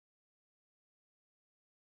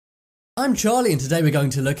I'm Charlie and today we're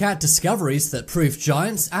going to look at discoveries that prove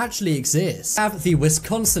giants actually exist. We have the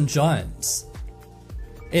Wisconsin Giants.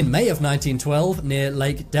 In May of 1912, near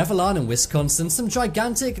Lake Devilan in Wisconsin, some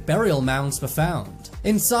gigantic burial mounds were found.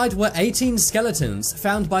 Inside were 18 skeletons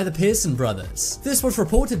found by the Pearson brothers. This was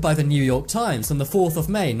reported by the New York Times on the 4th of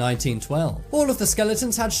May 1912. All of the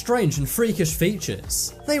skeletons had strange and freakish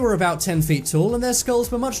features. They were about 10 feet tall and their skulls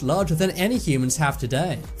were much larger than any humans have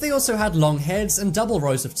today. They also had long heads and double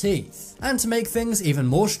rows of teeth. And to make things even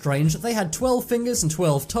more strange, they had 12 fingers and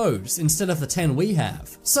 12 toes instead of the 10 we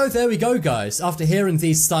have. So there we go guys, after hearing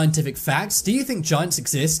these scientific facts, do you think giants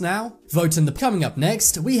exist now? Vote in the... Coming up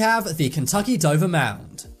next, we have the Kentucky Dover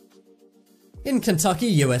Mound. In Kentucky,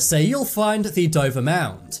 USA, you'll find the Dover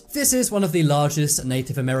Mound. This is one of the largest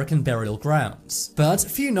Native American burial grounds. But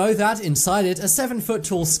few know that inside it a 7-foot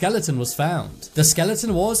tall skeleton was found. The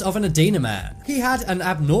skeleton was of an Adena man. He had an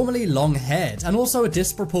abnormally long head and also a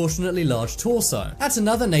disproportionately large torso. At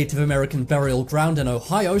another Native American burial ground in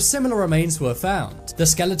Ohio, similar remains were found. The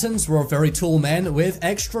skeletons were of very tall men with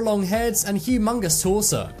extra long heads and humongous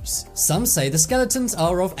torsos. Some say the skeletons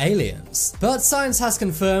are of aliens, but science has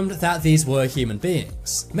confirmed that these were human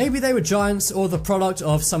beings. Maybe they were giants or the product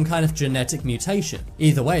of some kind of genetic mutation.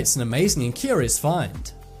 Either way, it's an amazing and curious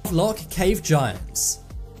find. Lock Cave Giants.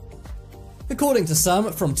 According to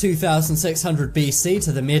some, from 2600 BC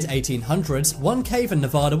to the mid-1800s, one cave in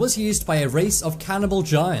Nevada was used by a race of cannibal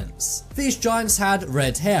giants. These giants had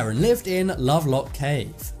red hair and lived in Lovelock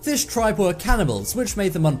Cave. This tribe were cannibals, which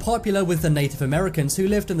made them unpopular with the Native Americans who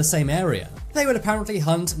lived in the same area. They would apparently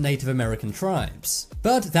hunt Native American tribes.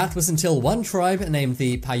 But that was until one tribe, named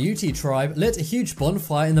the Paiute tribe, lit a huge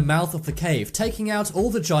bonfire in the mouth of the cave, taking out all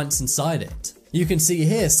the giants inside it. You can see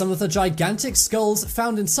here some of the gigantic skulls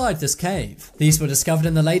found inside this cave. These were discovered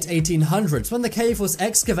in the late 1800s when the cave was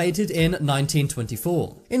excavated in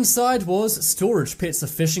 1924. Inside was storage pits of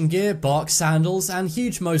fishing gear, bark sandals, and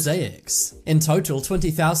huge mosaics. In total,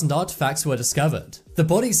 20,000 artifacts were discovered. The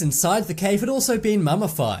bodies inside the cave had also been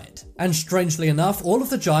mummified. And strangely enough, all of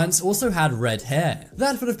the giants also had red hair.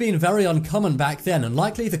 That would have been very uncommon back then and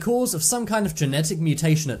likely the cause of some kind of genetic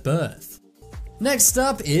mutation at birth. Next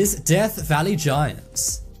up is Death Valley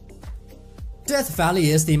Giants. Death Valley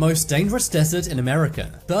is the most dangerous desert in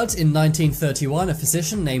America, but in 1931 a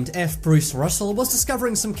physician named F. Bruce Russell was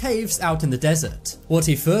discovering some caves out in the desert. What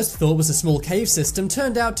he first thought was a small cave system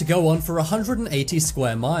turned out to go on for 180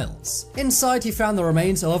 square miles. Inside he found the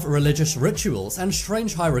remains of religious rituals and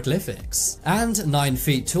strange hieroglyphics, and 9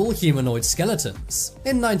 feet tall humanoid skeletons.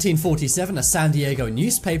 In 1947 a San Diego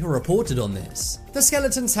newspaper reported on this. The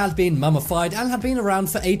skeletons had been mummified and had been around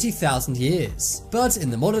for 80,000 years, but in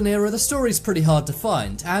the modern era the story's pretty hard to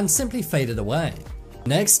find and simply faded away.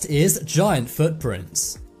 Next is giant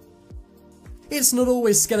footprints. It's not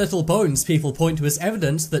always skeletal bones people point to as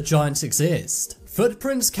evidence that giants exist.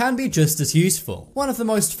 Footprints can be just as useful. One of the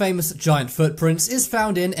most famous giant footprints is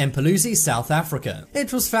found in Mpuluzi, South Africa.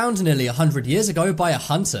 It was found nearly 100 years ago by a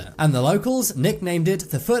hunter, and the locals nicknamed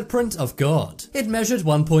it the footprint of God. It measured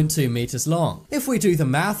 1.2 meters long. If we do the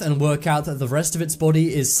math and work out that the rest of its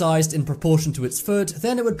body is sized in proportion to its foot,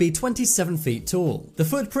 then it would be 27 feet tall. The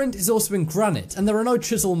footprint is also in granite, and there are no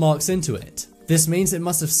chisel marks into it. This means it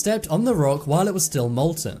must have stepped on the rock while it was still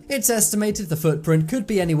molten. It's estimated the footprint could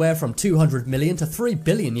be anywhere from 200 million to 3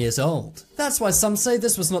 billion years old. That's why some say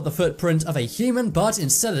this was not the footprint of a human, but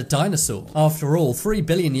instead a dinosaur. After all, 3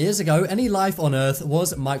 billion years ago, any life on Earth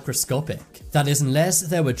was microscopic. That is, unless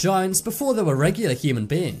there were giants before there were regular human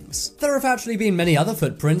beings. There have actually been many other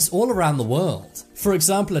footprints all around the world. For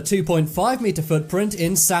example, a 2.5 meter footprint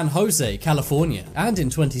in San Jose, California. And in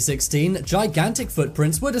 2016, gigantic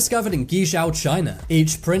footprints were discovered in Guizhou, China.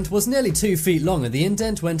 Each print was nearly 2 feet long and the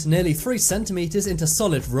indent went nearly 3 centimeters into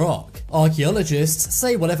solid rock. Archaeologists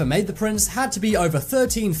say whatever made the prints had to be over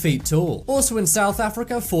 13 feet tall. Also in South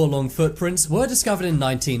Africa, 4 long footprints were discovered in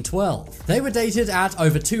 1912. They were dated at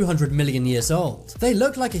over 200 million years old. They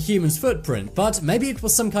look like a human's footprint, but maybe it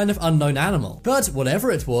was some kind of unknown animal. But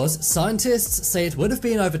whatever it was, scientists say it would have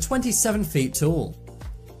been over 27 feet tall.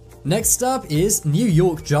 Next up is New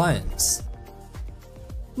York Giants.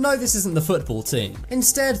 No, this isn't the football team.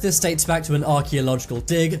 Instead, this dates back to an archaeological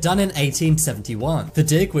dig done in 1871. The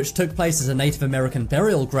dig, which took place at a Native American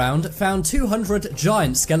burial ground, found 200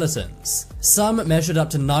 giant skeletons. Some measured up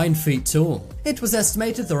to 9 feet tall. It was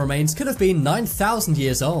estimated the remains could have been 9,000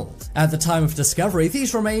 years old. At the time of discovery,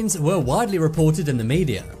 these remains were widely reported in the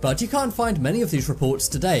media, but you can't find many of these reports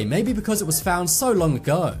today, maybe because it was found so long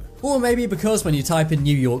ago. Or maybe because when you type in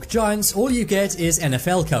New York Giants, all you get is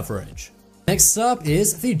NFL coverage. Next up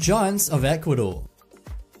is the Giants of Ecuador.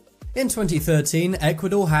 In 2013,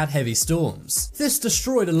 Ecuador had heavy storms. This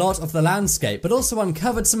destroyed a lot of the landscape, but also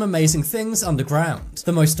uncovered some amazing things underground.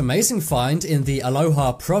 The most amazing find in the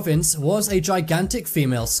Aloha province was a gigantic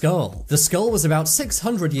female skull. The skull was about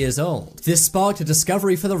 600 years old. This sparked a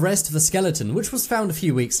discovery for the rest of the skeleton, which was found a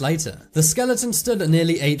few weeks later. The skeleton stood at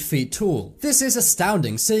nearly 8 feet tall. This is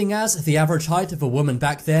astounding, seeing as the average height of a woman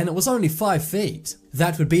back then was only 5 feet.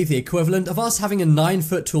 That would be the equivalent of us having a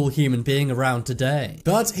 9-foot tall human being around today.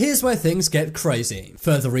 But here's where things get crazy.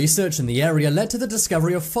 Further research in the area led to the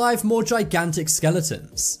discovery of 5 more gigantic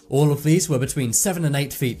skeletons. All of these were between 7 and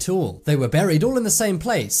 8 feet tall. They were buried all in the same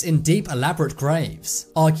place, in deep, elaborate graves.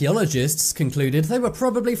 Archaeologists concluded they were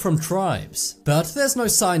probably from tribes. But there's no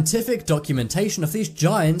scientific documentation of these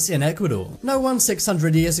giants in Ecuador. No one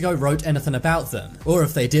 600 years ago wrote anything about them. Or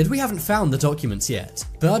if they did, we haven't found the documents yet.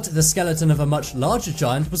 But the skeleton of a much larger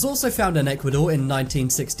giant was also found in Ecuador in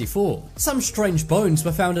 1964. Some strange bones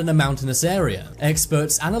were found in a mountainous area.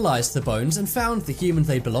 Experts analyzed the bones and found the human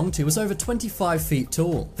they belonged to was over 25 feet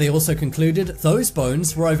tall. They also concluded those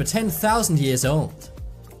bones were over 10,000 years old.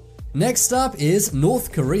 Next up is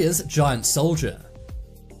North Korea's giant soldier.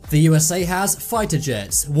 The USA has fighter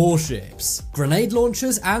jets, warships, grenade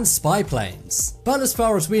launchers, and spy planes. But as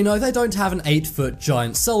far as we know, they don't have an 8-foot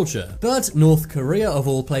giant soldier. But North Korea, of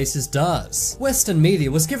all places, does. Western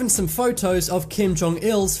media was given some photos of Kim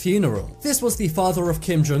Jong-il's funeral. This was the father of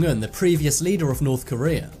Kim Jong-un, the previous leader of North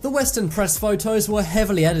Korea. The Western press photos were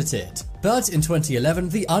heavily edited. But in 2011,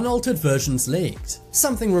 the unaltered versions leaked.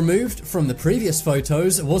 Something removed from the previous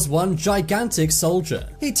photos was one gigantic soldier.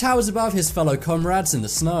 He towers above his fellow comrades in the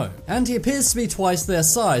snow, and he appears to be twice their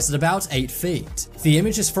size at about 8 feet. The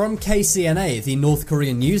image is from KCNA, the North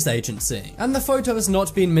Korean news agency, and the photo has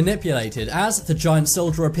not been manipulated as the giant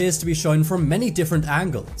soldier appears to be shown from many different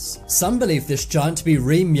angles. Some believe this giant to be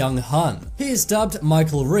Ri Myung-hun. He is dubbed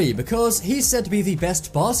Michael Ri because he's said to be the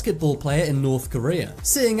best basketball player in North Korea.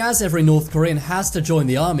 Seeing as every North Korean has to join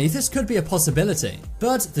the army, this could be a possibility.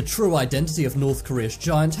 But the true identity of North Korea's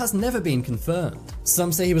giant has never been confirmed.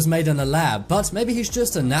 Some say he was made in a lab, but maybe he's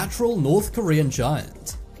just a natural North Korean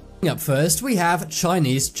giant. Up first, we have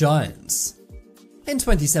Chinese giants. In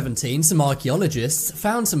 2017, some archaeologists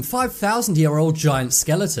found some 5,000-year-old giant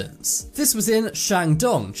skeletons. This was in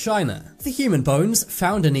Shandong, China. The human bones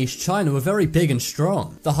found in East China were very big and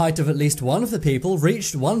strong. The height of at least one of the people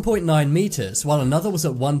reached 1.9 meters, while another was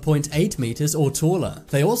at 1.8 meters or taller.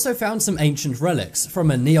 They also found some ancient relics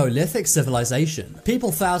from a Neolithic civilization.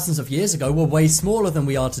 People thousands of years ago were way smaller than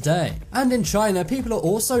we are today. And in China, people are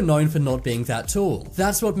also known for not being that tall.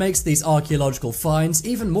 That's what makes these archaeological finds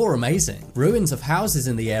even more amazing. Ruins of houses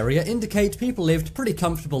in the area indicate people lived pretty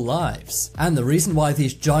comfortable lives. And the reason why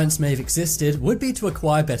these giants may have existed would be to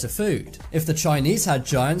acquire better food. If the Chinese had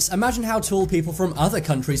giants, imagine how tall people from other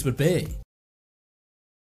countries would be.